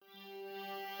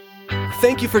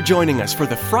Thank you for joining us for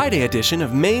the Friday edition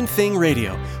of Main Thing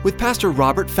Radio with Pastor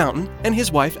Robert Fountain and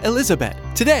his wife Elizabeth.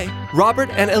 Today, Robert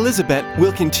and Elizabeth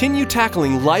will continue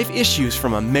tackling life issues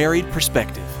from a married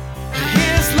perspective.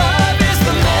 His love is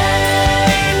the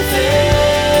main thing.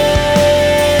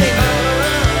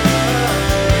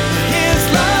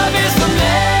 His love is the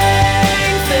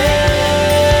main thing.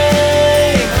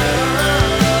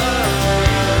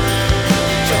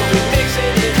 So we're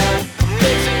mixing it up,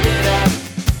 mixing it up.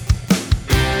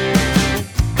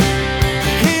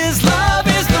 His love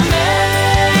is the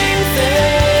main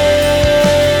thing.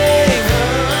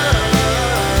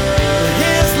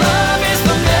 His love is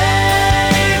the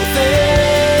main thing.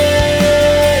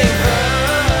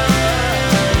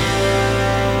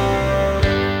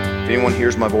 If anyone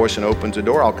hears my voice and opens the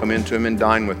door, I'll come into him and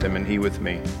dine with him and he with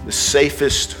me. The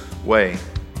safest way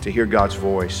to hear God's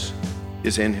voice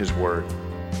is in His Word.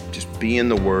 Just be in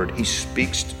the Word. He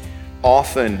speaks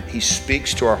often. He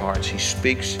speaks to our hearts. He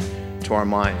speaks to our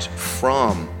minds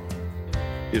from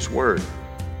His Word.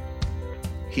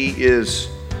 He is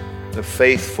the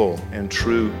faithful and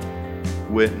true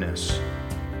witness.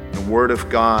 The Word of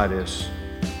God is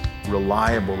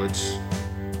reliable. It's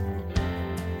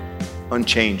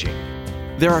unchanging.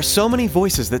 There are so many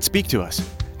voices that speak to us.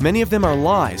 Many of them are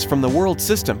lies from the world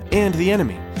system and the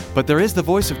enemy. But there is the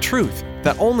voice of truth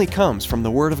that only comes from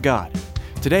the Word of God.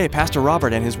 Today, Pastor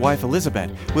Robert and his wife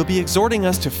Elizabeth will be exhorting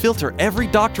us to filter every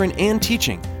doctrine and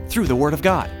teaching through the Word of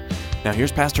God. Now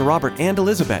here's Pastor Robert and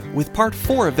Elizabeth with part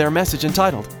 4 of their message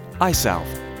entitled, I Salve.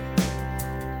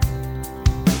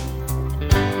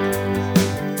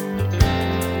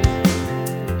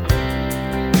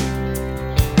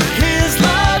 His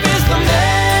love is the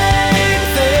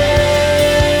main thing.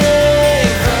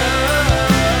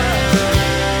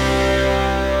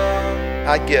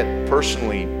 I get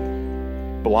personally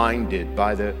blinded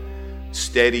by the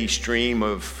steady stream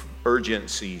of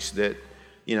urgencies that,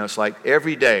 it's like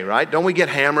every day, right? Don't we get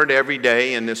hammered every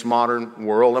day in this modern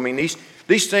world? I mean,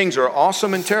 these things are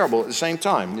awesome and terrible at the same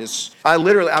time.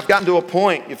 I've gotten to a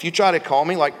point, if you try to call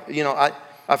me, I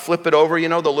flip it over, the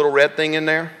little red thing in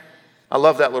there. I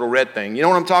love that little red thing. You know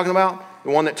what I'm talking about?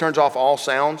 The one that turns off all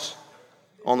sounds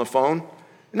on the phone.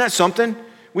 Isn't that something?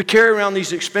 We carry around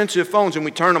these expensive phones and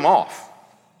we turn them off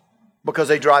because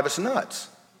they drive us nuts.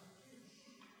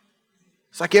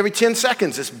 It's like every 10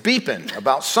 seconds it's beeping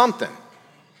about something.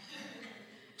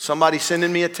 Somebody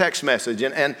sending me a text message.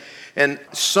 And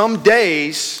some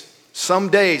days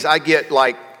I get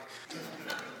like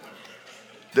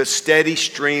the steady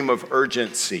stream of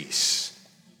urgencies.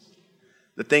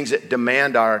 The things that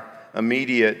demand our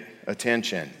immediate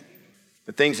attention.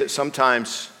 The things that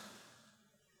sometimes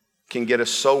can get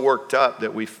us so worked up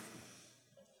that we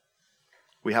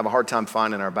have a hard time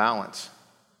finding our balance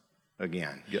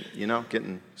again.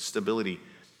 Getting stability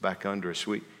back under us.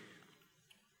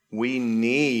 We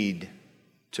need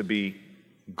to be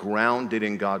grounded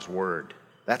in God's Word.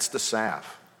 That's the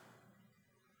salve.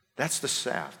 That's the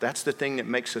salve. That's the thing that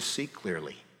makes us see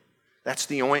clearly. That's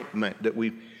the ointment that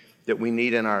we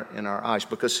need in our eyes.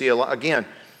 Because see, again,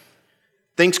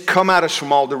 things come at us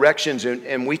from all directions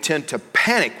and we tend to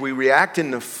panic. We react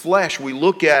in the flesh. We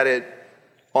look at it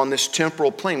on this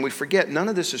temporal plane. We forget none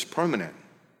of this is permanent.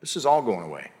 This is all going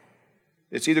away.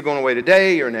 It's either going away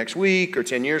today or next week or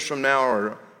 10 years from now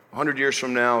or 100 years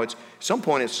from now. At some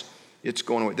point it's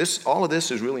going away. All of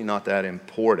this is really not that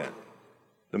important,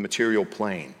 the material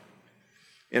plane.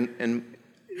 And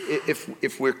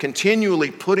if we're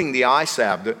continually putting the eye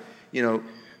salve,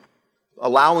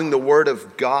 allowing the Word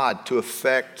of God to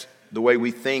affect the way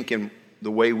we think and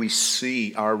the way we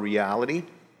see our reality,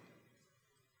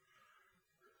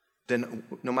 then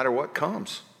no matter what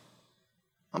comes,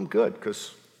 I'm good,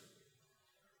 because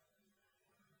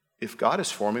if God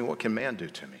is for me, what can man do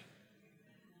to me?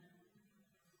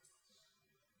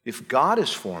 If God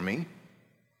is for me,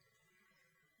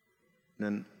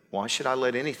 then why should I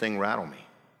let anything rattle me?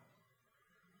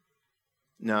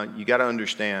 Now, you got to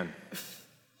understand,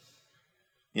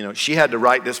 she had to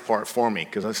write this part for me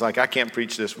because it's like, I can't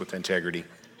preach this with integrity.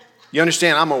 You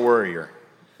understand, I'm a worrier.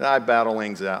 I battle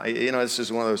anxiety. This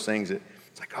is one of those things that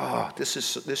it's like, this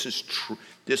is true.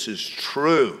 This is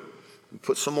true.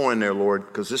 Put some more in there, Lord,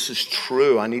 because this is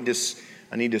true. I need to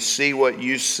see what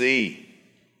you see.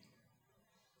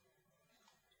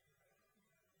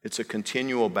 It's a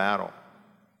continual battle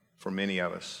for many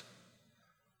of us.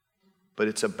 But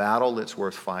it's a battle that's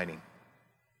worth fighting.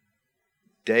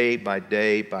 Day by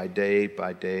day, by day,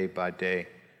 by day, by day.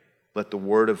 Let the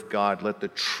Word of God, let the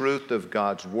truth of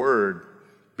God's Word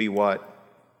be what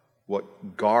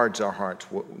guards our hearts,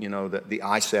 the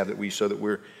eye salve that we, so that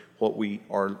we're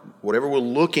whatever we're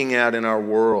looking at in our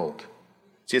world.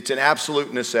 See, it's an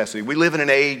absolute necessity. We live in an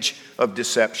age of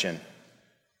deception,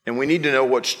 and we need to know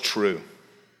what's true.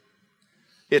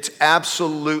 It's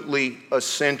absolutely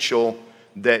essential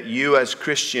that you as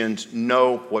Christians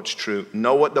know what's true,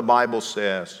 know what the Bible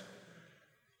says.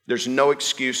 There's no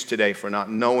excuse today for not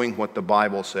knowing what the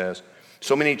Bible says.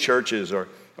 So many churches are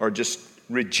just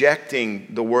rejecting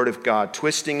the Word of God,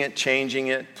 twisting it, changing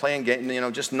it, playing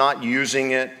games, just not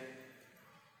using it,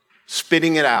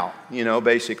 spitting it out,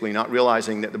 basically not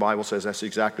realizing that the Bible says that's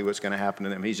exactly what's going to happen to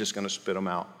them. He's just going to spit them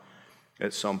out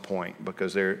at some point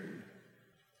because they're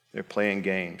playing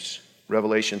games.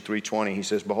 Revelation 3:20, he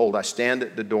says, "Behold, I stand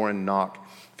at the door and knock.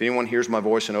 If anyone hears my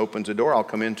voice and opens the door, I'll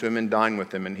come into him and dine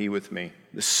with him and he with me."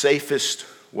 The safest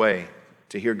way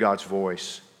to hear God's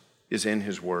voice is in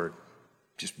His Word.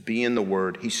 Just be in the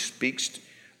Word. He speaks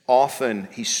often.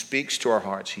 He speaks to our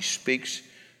hearts. He speaks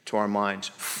to our minds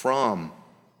from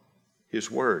His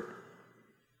Word.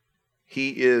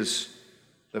 He is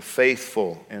the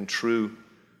faithful and true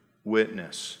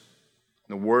witness.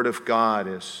 The Word of God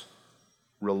is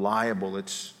reliable.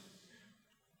 It's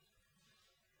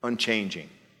unchanging.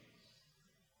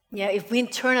 Yeah, if we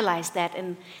internalize that,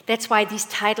 and that's why these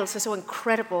titles are so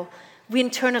incredible. We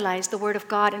internalize the Word of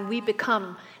God and we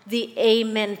become the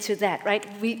amen to that, right?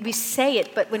 We say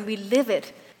it, but when we live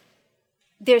it,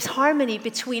 there's harmony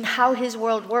between how His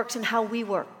world works and how we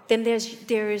work. Then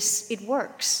it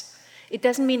works. It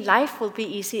doesn't mean life will be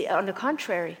easy. On the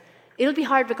contrary, it'll be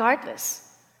hard regardless.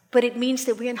 But it means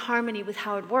that we're in harmony with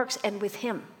how it works and with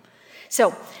Him.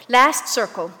 So, last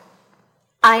circle.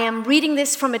 I am reading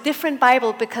this from a different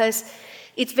Bible because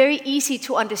it's very easy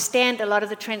to understand a lot of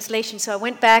the translations. So I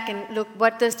went back and looked,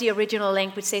 what does the original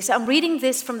language say? So I'm reading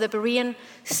this from the Berean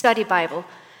Study Bible.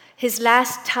 His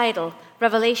last title,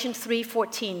 Revelation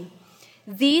 3:14.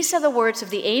 "These are the words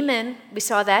of the Amen," we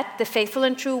saw that, "the faithful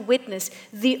and true witness,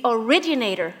 the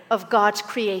originator of God's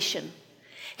creation."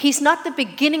 He's not the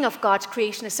beginning of God's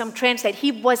creation, as some translate.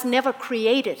 He was never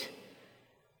created.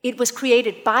 It was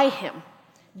created by Him.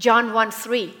 John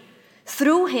 1:3.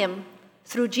 "Through Him,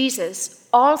 through Jesus,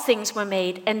 all things were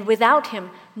made, and without Him,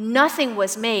 nothing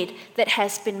was made that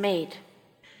has been made."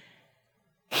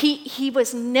 He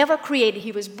was never created.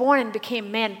 He was born and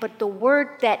became man, but the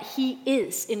Word that He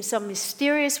is, in some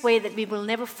mysterious way that we will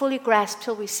never fully grasp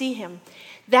till we see Him,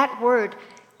 that Word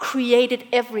created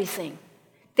everything.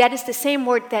 That is the same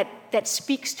Word that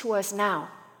speaks to us now.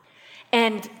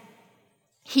 And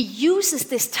He uses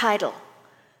this title.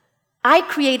 I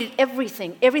created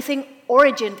everything. Everything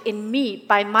origined in me.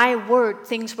 By my word,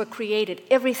 things were created.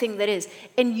 Everything that is.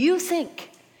 And you think,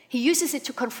 He uses it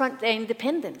to confront their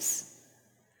independence.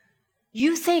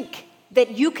 You think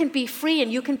that you can be free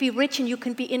and you can be rich and you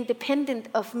can be independent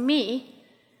of me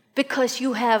because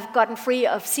you have gotten free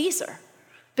of Caesar.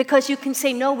 Because you can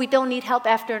say, no, we don't need help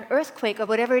after an earthquake or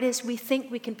whatever it is we think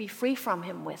we can be free from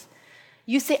Him with.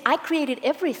 You say, I created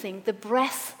everything. The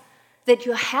breath that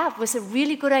you have was a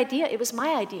really good idea. It was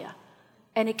my idea.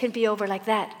 And it can be over like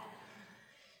that.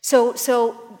 So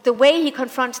the way He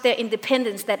confronts their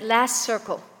independence, that last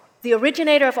circle, the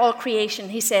originator of all creation,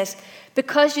 He says,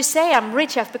 because you say I'm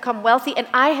rich, I've become wealthy, and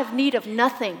I have need of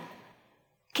nothing.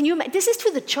 Can you imagine? This is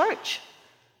to the church.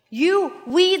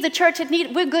 We, the church,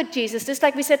 we're good, Jesus. Just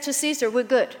like we said to Caesar, we're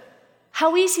good.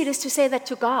 How easy it is to say that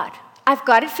to God. I've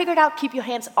got it figured out, keep your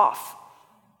hands off.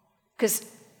 Because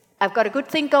I've got a good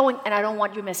thing going, and I don't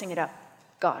want you messing it up,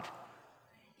 God.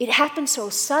 It happens so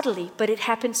subtly, but it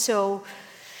happens so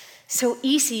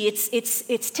easy.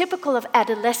 It's typical of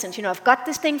adolescence. I've got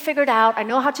this thing figured out. I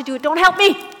know how to do it. Don't help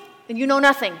me, and you know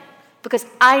nothing, because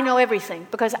I know everything,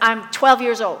 because I'm 12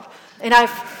 years old, and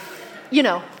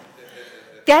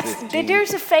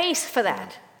there's a phase for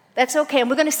that. That's okay, and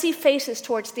we're going to see phases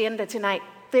towards the end of tonight.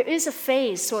 There is a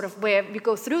phase sort of where you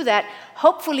go through that,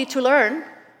 hopefully to learn.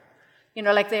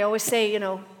 Like they always say,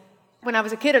 when I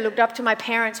was a kid, I looked up to my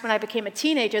parents. When I became a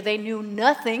teenager, they knew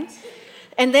nothing.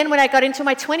 And then when I got into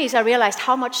my 20s, I realized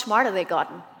how much smarter they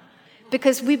gotten.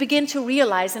 Because we begin to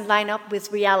realize and line up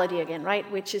with reality again, right?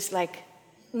 Which is like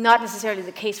not necessarily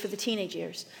the case for the teenage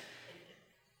years.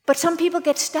 But some people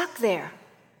get stuck there.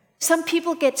 Some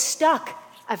people get stuck.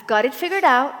 I've got it figured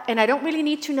out, and I don't really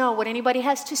need to know what anybody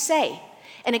has to say.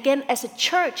 And again, as a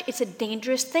church, it's a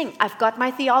dangerous thing. I've got my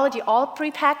theology all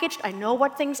prepackaged. I know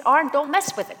what things are, and don't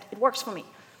mess with it. It works for me.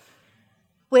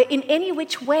 Where in any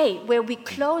which way, where we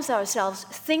close ourselves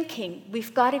thinking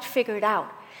we've got it figured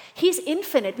out. He's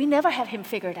infinite. We never have Him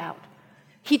figured out.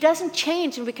 He doesn't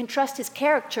change, and we can trust His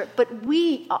character, but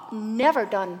we are never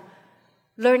done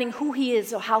learning who He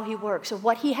is or how He works or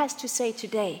what He has to say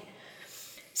today.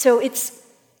 So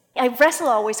I wrestle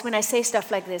always when I say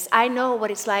stuff like this. I know what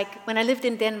it's like when I lived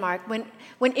in Denmark.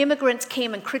 When immigrants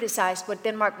came and criticized what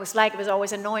Denmark was like, it was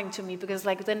always annoying to me because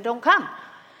then don't come.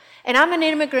 And I'm an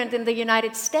immigrant in the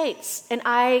United States. And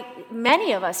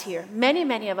many of us here,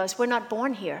 many of us, were not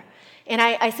born here. And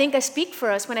I think I speak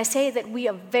for us when I say that we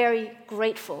are very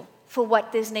grateful for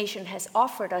what this nation has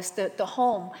offered us, the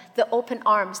home, the open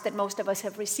arms that most of us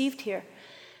have received here.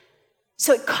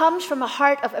 So it comes from a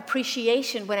heart of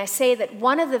appreciation when I say that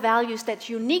one of the values that's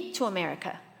unique to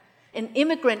America, an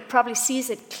immigrant probably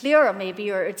sees it clearer maybe,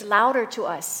 or it's louder to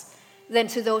us than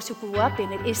to those who grew up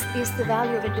in it, is the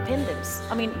value of independence.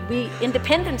 I mean,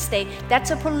 Independence Day,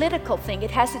 that's a political thing. It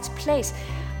has its place.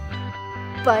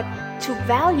 But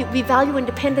we value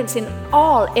independence in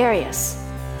all areas.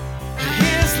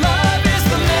 His love is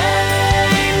the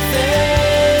main thing.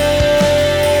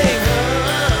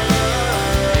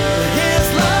 His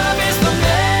love is the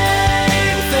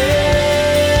main thing.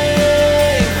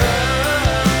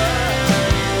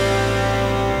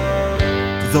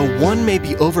 Though one may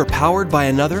be overpowered by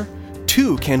another,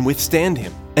 two can withstand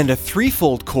him, and a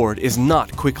threefold cord is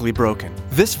not quickly broken.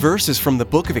 This verse is from the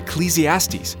book of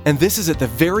Ecclesiastes, and this is at the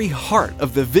very heart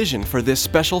of the vision for this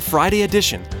special Friday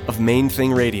edition of Main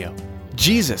Thing Radio.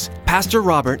 Jesus, Pastor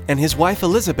Robert, and his wife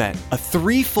Elizabeth, a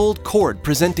threefold cord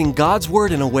presenting God's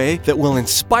Word in a way that will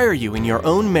inspire you in your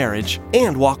own marriage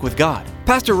and walk with God.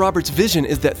 Pastor Robert's vision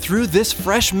is that through this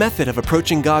fresh method of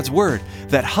approaching God's Word,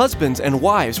 that husbands and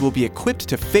wives will be equipped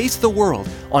to face the world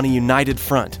on a united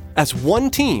front, as one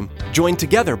team joined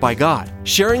together by God,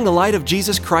 sharing the light of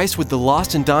Jesus Christ with the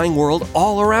lost and dying world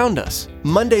all around us.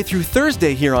 Monday through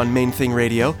Thursday here on Main Thing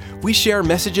Radio, we share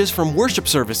messages from worship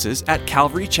services at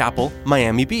Calvary Chapel,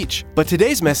 Miami Beach. But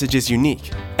today's message is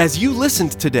unique. As you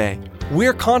listened today,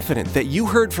 we're confident that you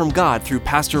heard from God through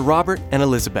Pastor Robert and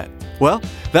Elizabeth. Well,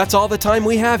 that's all the time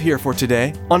we have here for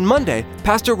today. On Monday,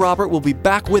 Pastor Robert will be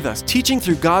back with us teaching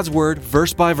through God's Word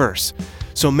verse by verse.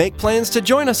 So make plans to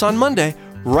join us on Monday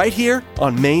right here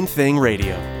on Main Thing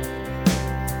Radio.